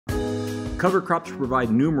Cover crops provide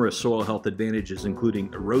numerous soil health advantages,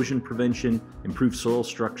 including erosion prevention, improved soil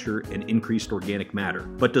structure, and increased organic matter.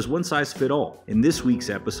 But does one size fit all? In this week's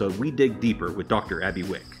episode, we dig deeper with Dr. Abbie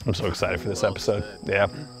Wick. I'm so excited for this episode. Yeah,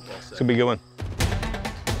 it's gonna be a good one.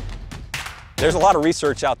 There's a lot of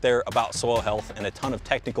research out there about soil health and a ton of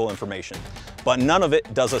technical information, but none of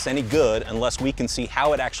it does us any good unless we can see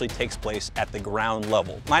how it actually takes place at the ground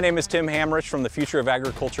level. My name is Tim Hamrich from the Future of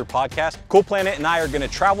Agriculture podcast. Cool Planet and I are going to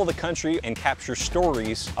travel the country and capture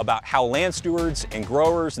stories about how land stewards and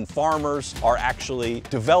growers and farmers are actually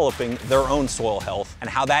developing their own soil health and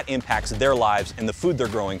how that impacts their lives and the food they're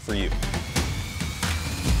growing for you.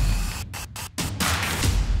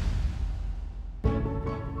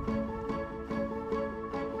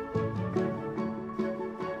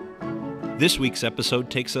 This week's episode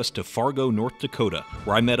takes us to Fargo, North Dakota,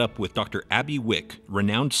 where I met up with Dr. Abbie Wick,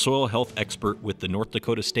 renowned soil health expert with the North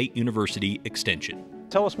Dakota State University Extension.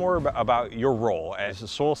 Tell us more about your role as a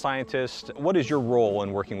soil scientist. What is your role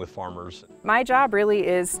in working with farmers? My job really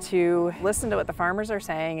is to listen to what the farmers are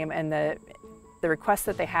saying and the requests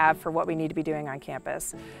that they have for what we need to be doing on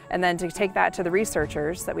campus. And then to take that to the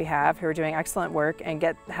researchers that we have who are doing excellent work and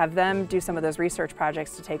have them do some of those research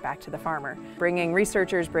projects to take back to the farmer. Bringing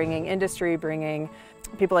researchers, bringing industry, bringing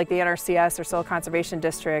people like the NRCS or soil conservation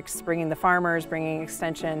districts, bringing the farmers, bringing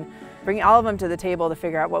extension, bringing all of them to the table to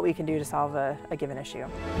figure out what we can do to solve a given issue.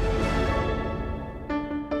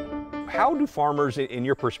 How do farmers, in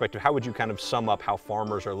your perspective, how would you kind of sum up how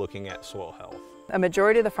farmers are looking at soil health? A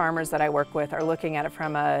majority of the farmers that I work with are looking at it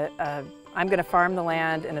from I'm going to farm the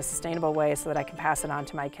land in a sustainable way so that I can pass it on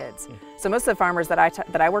to my kids. So most of the farmers that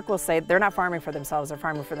I work with say they're not farming for themselves, they're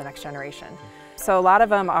farming for the next generation. So a lot of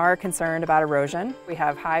them are concerned about erosion. We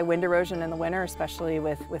have high wind erosion in the winter, especially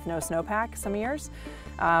with no snowpack some years.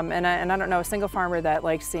 And I don't know a single farmer that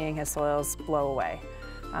likes seeing his soils blow away.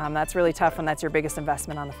 That's really tough when that's your biggest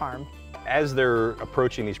investment on the farm. As they're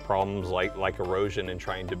approaching these problems like erosion and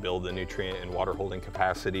trying to build the nutrient and water holding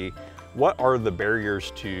capacity, what are the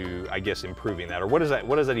barriers to, I guess, improving that? Or what does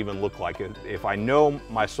that even look like? If I know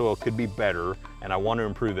my soil could be better and I want to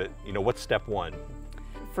improve it, you know, what's step one?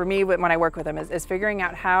 For me, when I work with them is figuring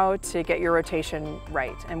out how to get your rotation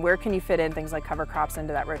right and where can you fit in things like cover crops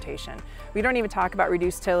into that rotation. We don't even talk about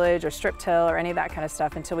reduced tillage or strip till or any of that kind of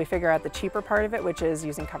stuff until we figure out the cheaper part of it, which is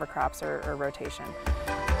using cover crops or rotation.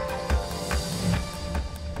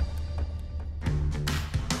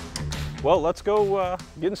 Well, let's go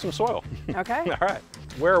get in some soil. Okay. All right.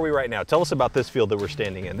 Where are we right now? Tell us about this field that we're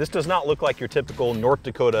standing in. This does not look like your typical North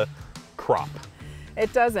Dakota crop.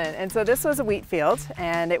 It doesn't. And so this was a wheat field,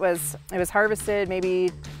 and it was harvested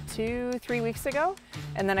maybe 2-3 weeks ago,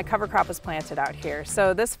 and then a cover crop was planted out here.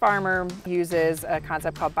 So this farmer uses a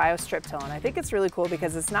concept called Biostrip Tool, and I think it's really cool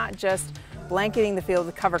because it's not just blanketing the field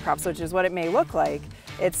with cover crops, which is what it may look like.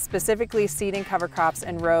 It's specifically seeding cover crops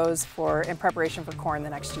in rows in preparation for corn the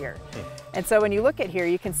next year. And so when you look at here,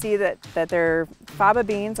 you can see that they're faba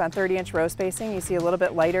beans on 30-inch row spacing. You see a little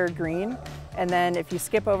bit lighter green. And then if you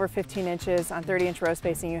skip over 15 inches on 30-inch row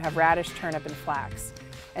spacing, you have radish, turnip, and flax.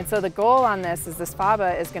 And so the goal on this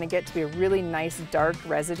faba is going to get to be a really nice dark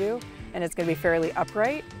residue, and it's going to be fairly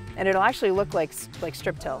upright. And it'll actually look like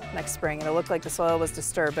strip till next spring. It'll look like the soil was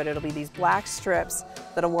disturbed, but it'll be these black strips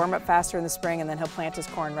that'll warm up faster in the spring, and then he'll plant his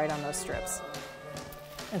corn right on those strips.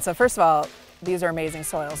 And so first of all, these are amazing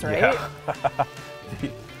soils, right? Yeah.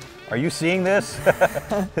 Are you seeing this?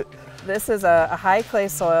 This is a high clay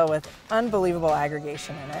soil with unbelievable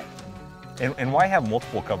aggregation in it. And why have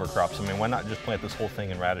multiple cover crops? I mean, why not just plant this whole thing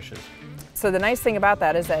in radishes? So the nice thing about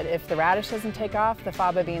that is that if the radish doesn't take off, the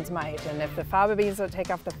faba beans might. And if the faba beans don't take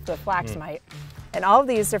off, the flax might. And all of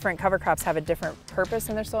these different cover crops have a different purpose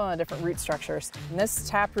in their soil and different root structures. And this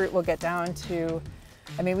taproot will get down to,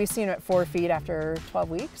 I mean, we've seen it at 4 feet after 12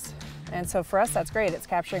 weeks. And so for us, that's great. It's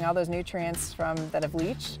capturing all those nutrients that have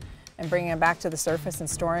leached and bringing them back to the surface and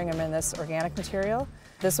storing them in this organic material.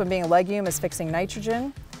 This one being a legume is fixing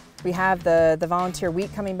nitrogen. We have the volunteer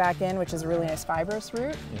wheat coming back in, which is a really nice fibrous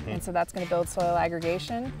root, and so that's going to build soil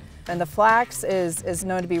aggregation. And the flax is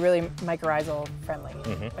known to be really mycorrhizal friendly.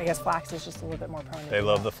 I guess flax is just a little bit more prone to They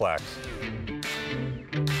love the flax.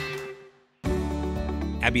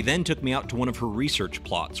 Abbie then took me out to one of her research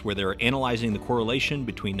plots where they're analyzing the correlation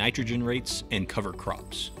between nitrogen rates and cover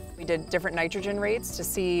crops. We did different nitrogen rates to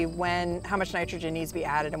see how much nitrogen needs to be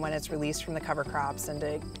added and when it's released from the cover crops, and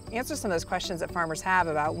to answer some of those questions that farmers have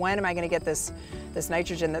about when am I going to get this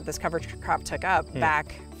nitrogen that this cover crop took up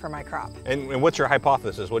back for my crop. And what's your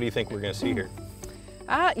hypothesis? What do you think we're going to see here?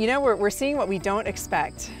 You know, we're seeing what we don't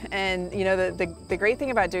expect. And you know, the great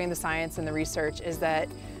thing about doing the science and the research is that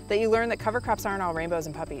that you learn that cover crops aren't all rainbows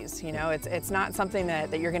and puppies. You know, it's not something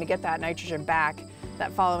that you're going to get that nitrogen back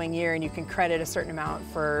that following year and you can credit a certain amount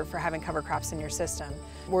for having cover crops in your system.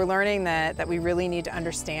 We're learning that we really need to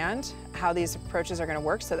understand how these approaches are going to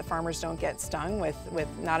work so that farmers don't get stung with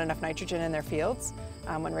not enough nitrogen in their fields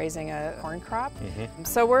when raising a corn crop.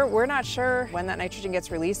 So we're not sure when that nitrogen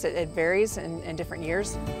gets released. It varies in different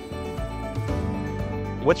years.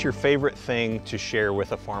 What's your favorite thing to share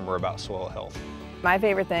with a farmer about soil health? My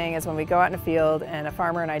favorite thing is when we go out in a field and a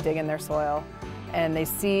farmer and I dig in their soil and they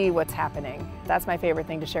see what's happening. That's my favorite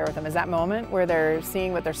thing to share with them, is that moment where they're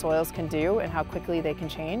seeing what their soils can do and how quickly they can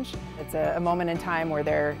change. It's a moment in time where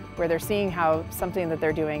they're seeing how something that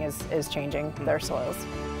they're doing is changing their soils.